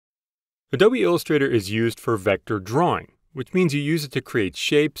Adobe Illustrator is used for vector drawing, which means you use it to create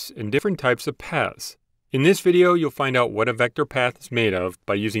shapes and different types of paths. In this video, you'll find out what a vector path is made of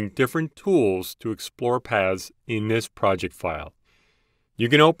by using different tools to explore paths in this project file. You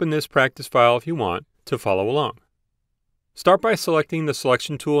can open this practice file if you want to follow along. Start by selecting the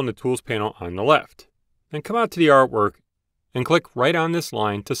Selection tool in the Tools panel on the left. Then come out to the artwork and click right on this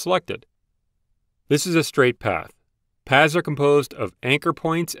line to select it. This is a straight path. Paths are composed of anchor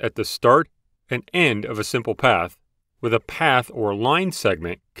points at the start and end of a simple path, with a path or line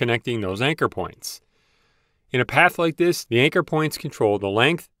segment connecting those anchor points. In a path like this, the anchor points control the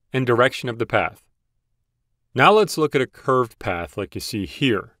length and direction of the path. Now let's look at a curved path like you see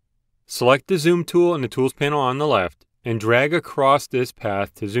here. Select the Zoom tool in the Tools panel on the left and drag across this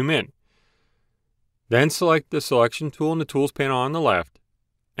path to zoom in. Then select the Selection tool in the Tools panel on the left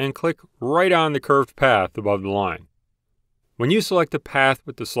and click right on the curved path above the line. When you select a path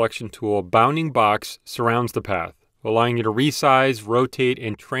with the Selection tool, a bounding box surrounds the path, allowing you to resize, rotate,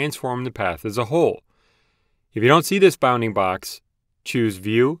 and transform the path as a whole. If you don't see this bounding box, choose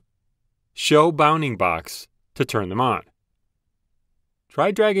View, Show Bounding Box to turn them on. Try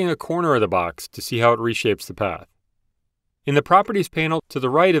dragging a corner of the box to see how it reshapes the path. In the Properties panel to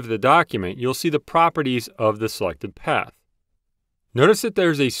the right of the document, you'll see the properties of the selected path. Notice that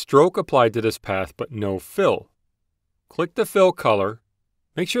there's a stroke applied to this path but no fill. Click the fill color,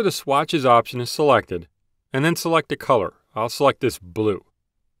 make sure the swatches option is selected, and then select a color. I'll select this blue.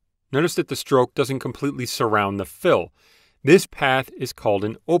 Notice that the stroke doesn't completely surround the fill. This path is called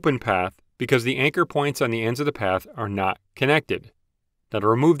an open path because the anchor points on the ends of the path are not connected. Now to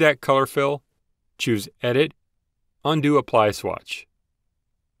remove that color fill, choose Edit, Undo Apply Swatch.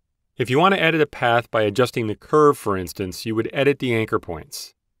 If you want to edit a path by adjusting the curve, for instance, you would edit the anchor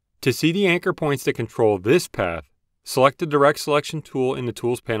points. To see the anchor points that control this path, select the Direct Selection tool in the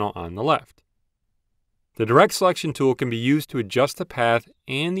Tools panel on the left. The Direct Selection tool can be used to adjust the path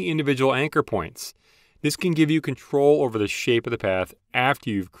and the individual anchor points. This can give you control over the shape of the path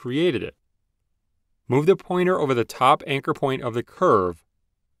after you've created it. Move the pointer over the top anchor point of the curve.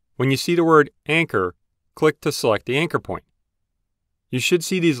 When you see the word Anchor, click to select the anchor point. You should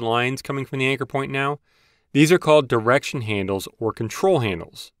see these lines coming from the anchor point now. These are called direction handles or control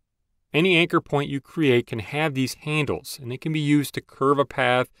handles. Any anchor point you create can have these handles, and they can be used to curve a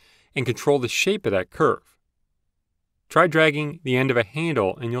path and control the shape of that curve. Try dragging the end of a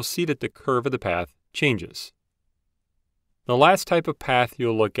handle and you'll see that the curve of the path changes. The last type of path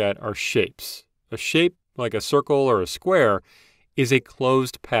you'll look at are shapes. A shape, like a circle or a square, is a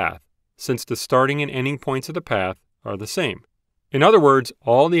closed path, since the starting and ending points of the path are the same. In other words,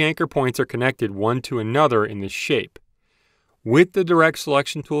 all the anchor points are connected one to another in this shape. With the Direct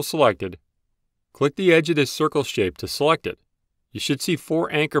Selection tool selected, click the edge of this circle shape to select it. You should see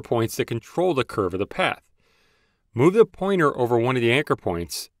 4 anchor points that control the curve of the path. Move the pointer over one of the anchor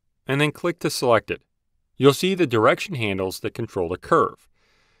points and then click to select it. You'll see the direction handles that control the curve.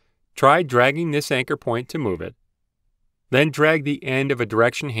 Try dragging this anchor point to move it. Then drag the end of a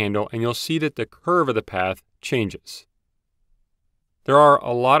direction handle and you'll see that the curve of the path changes. There are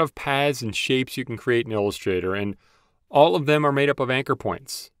a lot of paths and shapes you can create in Illustrator, and all of them are made up of anchor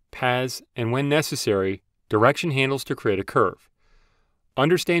points, paths, and when necessary, direction handles to create a curve.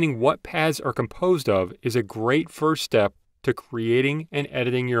 Understanding what paths are composed of is a great first step to creating and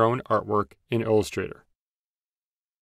editing your own artwork in Illustrator.